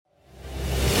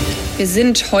Wir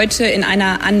sind heute in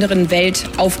einer anderen Welt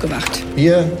aufgewacht.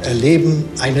 Wir erleben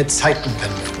eine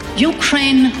Zeitenwende.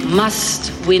 Ukraine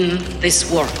must win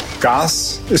this war.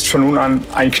 Gas ist von nun an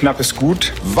ein knappes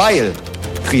Gut. Weil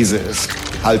Krise ist,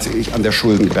 halte ich an der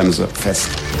Schuldenbremse fest.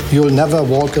 You'll never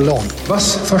walk alone.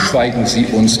 Was verschweigen Sie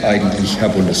uns eigentlich, Herr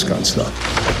Bundeskanzler?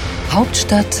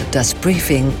 Hauptstadt, das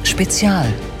Briefing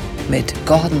Spezial mit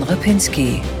Gordon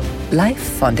Ripinski, live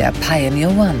von der Pioneer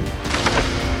One.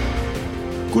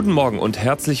 Guten Morgen und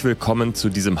herzlich willkommen zu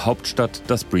diesem Hauptstadt,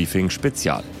 das Briefing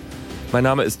Spezial. Mein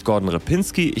Name ist Gordon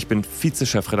Ripinski, ich bin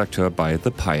Vize-Chefredakteur bei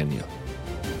The Pioneer.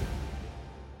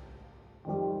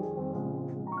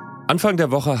 Anfang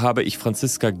der Woche habe ich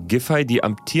Franziska Giffey, die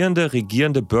amtierende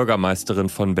regierende Bürgermeisterin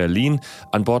von Berlin,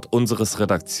 an Bord unseres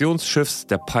Redaktionsschiffs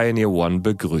der Pioneer One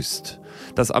begrüßt.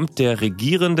 Das Amt der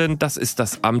Regierenden, das ist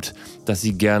das Amt, das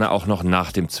sie gerne auch noch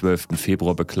nach dem 12.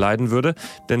 Februar bekleiden würde,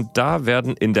 denn da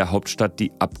werden in der Hauptstadt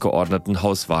die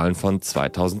Abgeordnetenhauswahlen von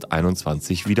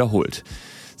 2021 wiederholt.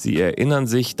 Sie erinnern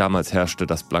sich, damals herrschte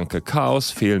das blanke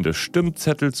Chaos, fehlende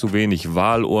Stimmzettel, zu wenig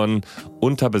Wahlurnen,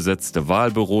 unterbesetzte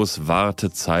Wahlbüros,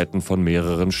 Wartezeiten von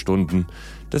mehreren Stunden.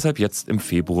 Deshalb jetzt im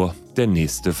Februar der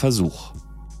nächste Versuch.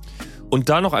 Und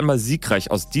da noch einmal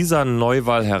siegreich aus dieser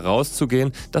Neuwahl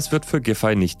herauszugehen, das wird für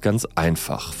Giffey nicht ganz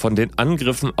einfach. Von den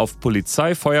Angriffen auf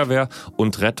Polizei, Feuerwehr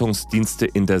und Rettungsdienste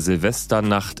in der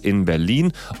Silvesternacht in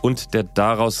Berlin und der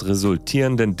daraus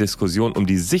resultierenden Diskussion um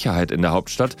die Sicherheit in der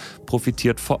Hauptstadt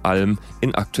profitiert vor allem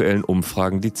in aktuellen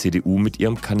Umfragen die CDU mit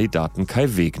ihrem Kandidaten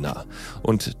Kai Wegner.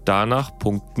 Und danach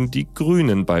punkten die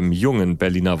Grünen beim jungen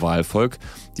Berliner Wahlvolk.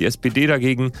 Die SPD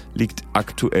dagegen liegt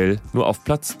aktuell nur auf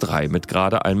Platz 3 mit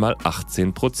gerade einmal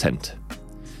 18%.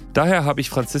 Daher habe ich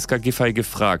Franziska Giffey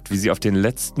gefragt, wie sie auf den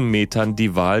letzten Metern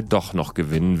die Wahl doch noch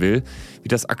gewinnen will, wie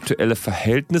das aktuelle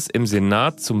Verhältnis im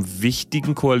Senat zum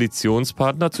wichtigen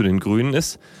Koalitionspartner, zu den Grünen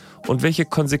ist und welche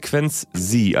Konsequenz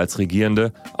sie als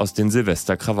Regierende aus den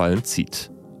Silvesterkrawallen zieht.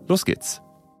 Los geht's.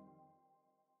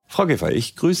 Frau Giffey,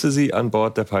 ich grüße Sie an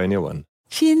Bord der Pioneer One.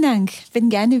 Vielen Dank, bin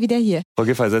gerne wieder hier. Frau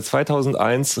Giffey, seit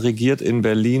 2001 regiert in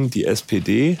Berlin die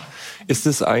SPD. Ist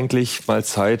es eigentlich mal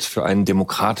Zeit für einen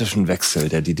demokratischen Wechsel,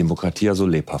 der die Demokratie ja so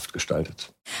lebhaft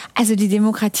gestaltet? Also die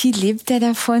Demokratie lebt ja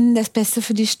davon, das Beste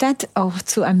für die Stadt auch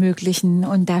zu ermöglichen.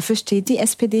 Und dafür steht die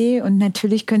SPD. Und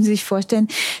natürlich können Sie sich vorstellen,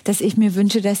 dass ich mir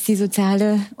wünsche, dass die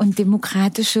soziale und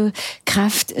demokratische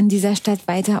Kraft in dieser Stadt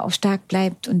weiter auch stark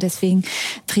bleibt. Und deswegen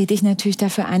trete ich natürlich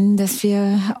dafür an, dass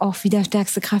wir auch wieder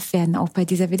stärkste Kraft werden, auch bei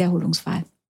dieser Wiederholungswahl.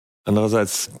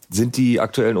 Andererseits sind die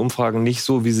aktuellen Umfragen nicht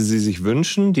so, wie Sie sie sich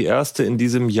wünschen. Die erste in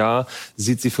diesem Jahr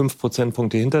sieht sie 5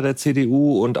 Prozentpunkte hinter der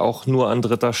CDU und auch nur an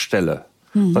dritter Stelle.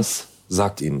 Was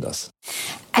sagt Ihnen das?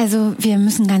 Also wir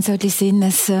müssen ganz deutlich sehen,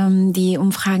 dass die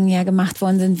Umfragen ja gemacht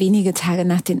worden sind, wenige Tage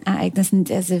nach den Ereignissen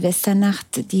der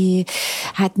Silvesternacht. Die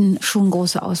hatten schon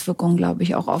große Auswirkungen, glaube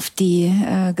ich, auch auf die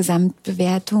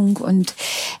Gesamtbewertung. Und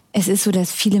es ist so,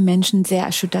 dass viele Menschen sehr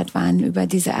erschüttert waren über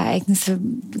diese Ereignisse.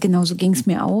 Genauso ging es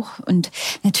mir auch. Und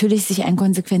natürlich sich ein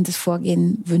konsequentes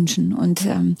Vorgehen wünschen. Und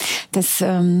das,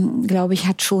 glaube ich,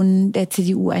 hat schon der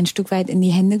CDU ein Stück weit in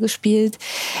die Hände gespielt.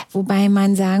 Wobei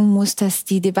man sagen muss, dass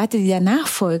die Debatte, die danach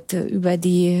folgte, über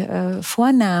die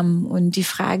Vornamen und die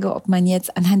Frage, ob man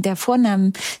jetzt anhand der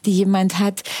Vornamen, die jemand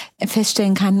hat,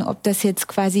 feststellen kann, ob das jetzt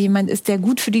quasi jemand ist, der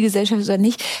gut für die Gesellschaft ist oder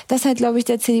nicht, das hat, glaube ich,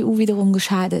 der CDU wiederum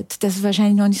geschadet. Das ist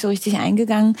wahrscheinlich noch nicht so richtig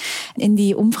eingegangen in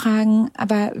die Umfragen.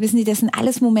 Aber wissen Sie, das sind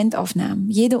alles Momentaufnahmen.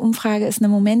 Jede Umfrage ist eine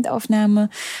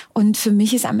Momentaufnahme. Und für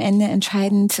mich ist am Ende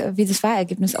entscheidend, wie das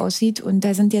Wahlergebnis aussieht. Und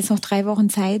da sind jetzt noch 3 Wochen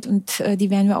Zeit und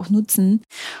die werden wir auch nutzen.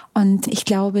 Und ich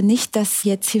glaube nicht, dass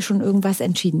jetzt hier schon irgendwas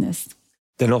entschieden ist.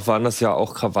 Dennoch waren das ja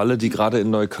auch Krawalle, die gerade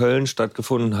in Neukölln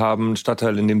stattgefunden haben. Ein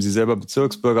Stadtteil, in dem Sie selber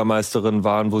Bezirksbürgermeisterin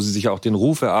waren, wo Sie sich auch den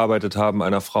Ruf erarbeitet haben,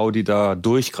 einer Frau, die da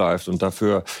durchgreift und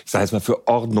dafür, ich sage jetzt mal, für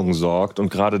Ordnung sorgt.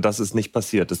 Und gerade das ist nicht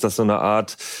passiert. Ist das so eine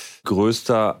Art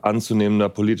größter anzunehmender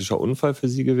politischer Unfall für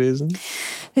Sie gewesen?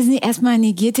 Wissen Sie, erstmal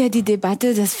negiert ja die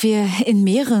Debatte, dass wir in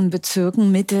mehreren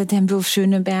Bezirken, Mitte,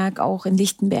 Tempelhof-Schöneberg, auch in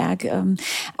Lichtenberg,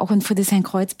 auch in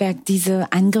Friedrichshain-Kreuzberg,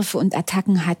 diese Angriffe und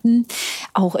Attacken hatten.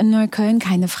 Auch in Neukölln,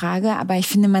 keine Frage. Aber ich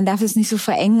finde, man darf es nicht so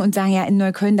verengen und sagen, ja, in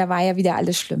Neukölln, da war ja wieder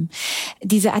alles schlimm.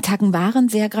 Diese Attacken waren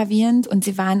sehr gravierend und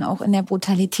sie waren auch in der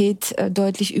Brutalität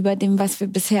deutlich über dem, was wir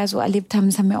bisher so erlebt haben.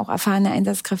 Das haben ja auch erfahrene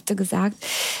Einsatzkräfte gesagt.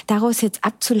 Daraus jetzt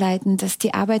abzuleiten, dass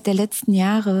die Arbeit der letzten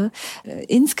Jahre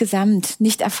insgesamt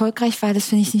nicht erfolgreich war, das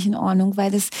finde ich nicht in Ordnung,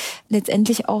 weil das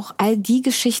letztendlich auch all die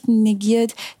Geschichten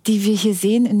negiert, die wir hier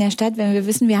sehen in der Stadt, wenn wir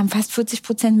wissen, wir haben fast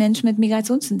 40% Menschen mit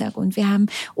Migrationshintergrund. Wir haben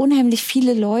unheimlich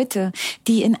viele Leute,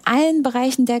 die in allen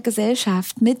Bereichen der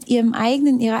Gesellschaft mit ihrer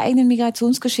eigenen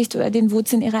Migrationsgeschichte oder den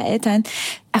Wurzeln ihrer Eltern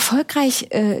erfolgreich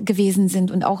gewesen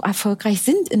sind und auch erfolgreich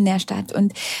sind in der Stadt.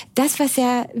 Und das, was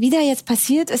ja wieder jetzt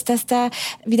passiert, ist, dass da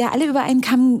wieder alle über einen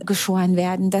Kamm geschoren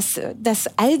werden, dass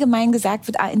allgemein gesagt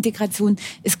wird, Integration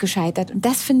ist gescheitert. Und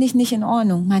das finde ich nicht in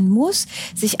Ordnung. Man muss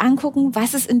sich angucken,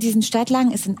 was es in diesen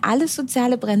Stadtlagen ist. Es sind alles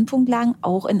soziale Brennpunktlagen,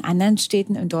 auch in anderen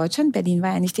Städten in Deutschland. Berlin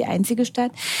war ja nicht die einzige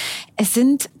Stadt. Es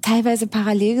sind teilweise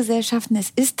Parallelgesellschaften.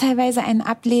 Es ist teilweise ein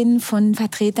Ablehnen von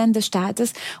Vertretern des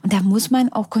Staates. Und da muss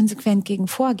man auch konsequent gegen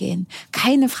vorgehen.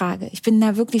 Keine Frage. Ich bin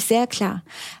da wirklich sehr klar.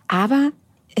 Aber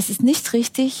es ist nicht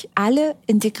richtig, alle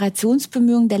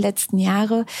Integrationsbemühungen der letzten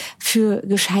Jahre für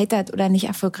gescheitert oder nicht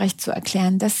erfolgreich zu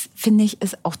erklären. Das, finde ich,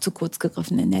 ist auch zu kurz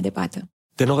gegriffen in der Debatte.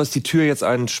 Dennoch ist die Tür jetzt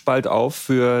einen Spalt auf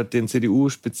für den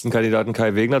CDU-Spitzenkandidaten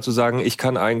Kai Wegner zu sagen, ich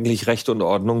kann eigentlich Recht und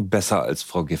Ordnung besser als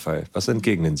Frau Giffey. Was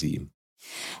entgegnen Sie ihm?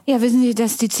 Ja, wissen Sie,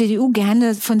 dass die CDU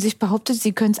gerne von sich behauptet,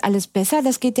 sie können es alles besser,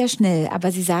 das geht ja schnell.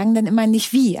 Aber sie sagen dann immer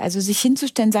nicht wie. Also sich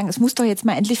hinzustellen, sagen, es muss doch jetzt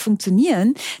mal endlich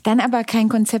funktionieren, dann aber kein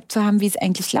Konzept zu haben, wie es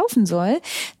eigentlich laufen soll,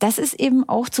 das ist eben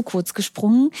auch zu kurz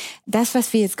gesprungen. Das,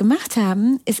 was wir jetzt gemacht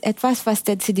haben, ist etwas, was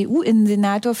der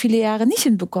CDU-Innensenator viele Jahre nicht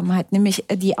hinbekommen hat, nämlich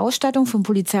die Ausstattung von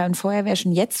Polizei und Feuerwehr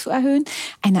schon jetzt zu erhöhen,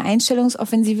 eine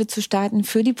Einstellungsoffensive zu starten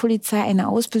für die Polizei, eine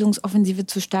Ausbildungsoffensive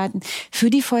zu starten für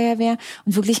die Feuerwehr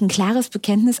und wirklich ein klares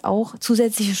Bekenntnis auch,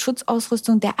 zusätzliche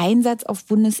Schutzausrüstung, der Einsatz auf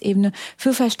Bundesebene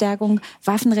für Verstärkung,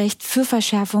 Waffenrecht, für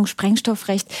Verschärfung,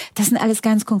 Sprengstoffrecht. Das sind alles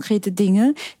ganz konkrete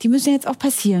Dinge, die müssen jetzt auch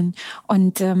passieren.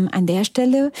 Und an der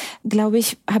Stelle, glaube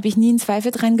ich, habe ich nie einen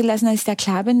Zweifel dran gelassen, dass ich da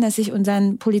klar bin, dass ich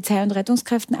unseren Polizei- und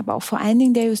Rettungskräften, aber auch vor allen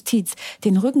Dingen der Justiz,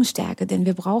 den Rücken stärke. Denn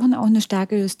wir brauchen auch eine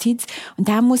starke Justiz. Und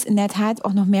da muss in der Tat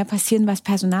auch noch mehr passieren, was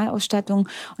Personalausstattung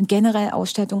und generell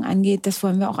Ausstattung angeht. Das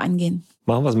wollen wir auch angehen.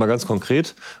 Machen wir es mal ganz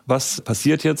konkret. Was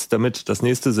passiert jetzt, damit das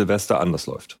nächste Silvester anders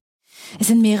läuft? Es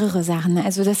sind mehrere Sachen.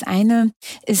 Also das eine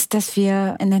ist, dass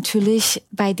wir natürlich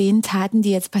bei den Taten,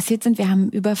 die jetzt passiert sind, wir haben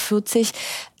über 40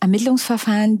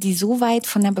 Ermittlungsverfahren, die so weit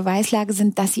von der Beweislage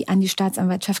sind, dass sie an die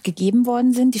Staatsanwaltschaft gegeben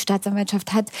worden sind. Die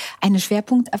Staatsanwaltschaft hat eine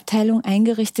Schwerpunktabteilung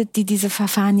eingerichtet, die diese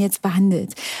Verfahren jetzt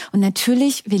behandelt. Und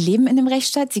natürlich, wir leben in einem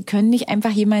Rechtsstaat. Sie können nicht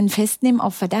einfach jemanden festnehmen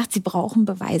auf Verdacht. Sie brauchen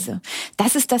Beweise.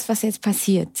 Das ist das, was jetzt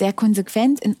passiert. Sehr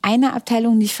konsequent in einer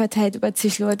Abteilung, nicht verteilt über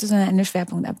zig Leute, sondern eine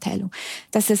Schwerpunktabteilung.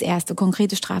 Das ist das Erste,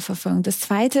 konkrete Strafverfolgung. Das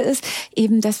Zweite ist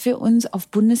eben, dass wir uns auf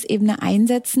Bundesebene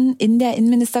einsetzen. In der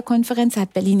Innenministerkonferenz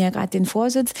hat Berlin ja gerade den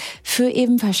Vorsitz für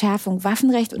eben Verschärfung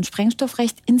Waffenrecht und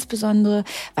Sprengstoffrecht, insbesondere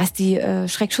was die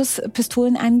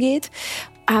Schreckschusspistolen angeht.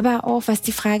 Aber auch was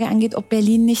die Frage angeht, ob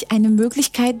Berlin nicht eine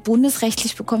Möglichkeit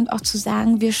bundesrechtlich bekommt, auch zu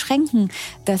sagen, wir schränken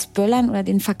das Böllern oder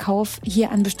den Verkauf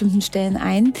hier an bestimmten Stellen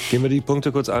ein. Gehen wir die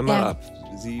Punkte kurz einmal ab.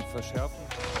 Sie verschärfen.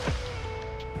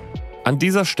 An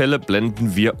dieser Stelle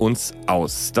blenden wir uns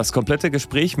aus. Das komplette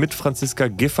Gespräch mit Franziska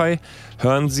Giffey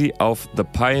hören Sie auf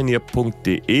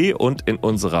thepioneer.de und in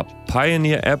unserer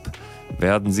Pioneer-App.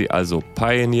 Werden Sie also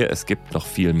Pioneer. Es gibt noch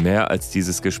viel mehr als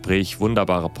dieses Gespräch.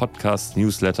 Wunderbare Podcasts,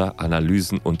 Newsletter,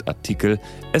 Analysen und Artikel.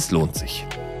 Es lohnt sich.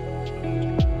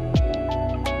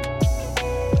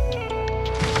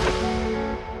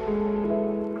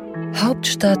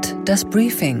 Hauptstadt das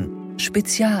Briefing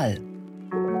Spezial.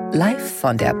 Live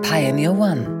von der Pioneer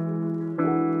One.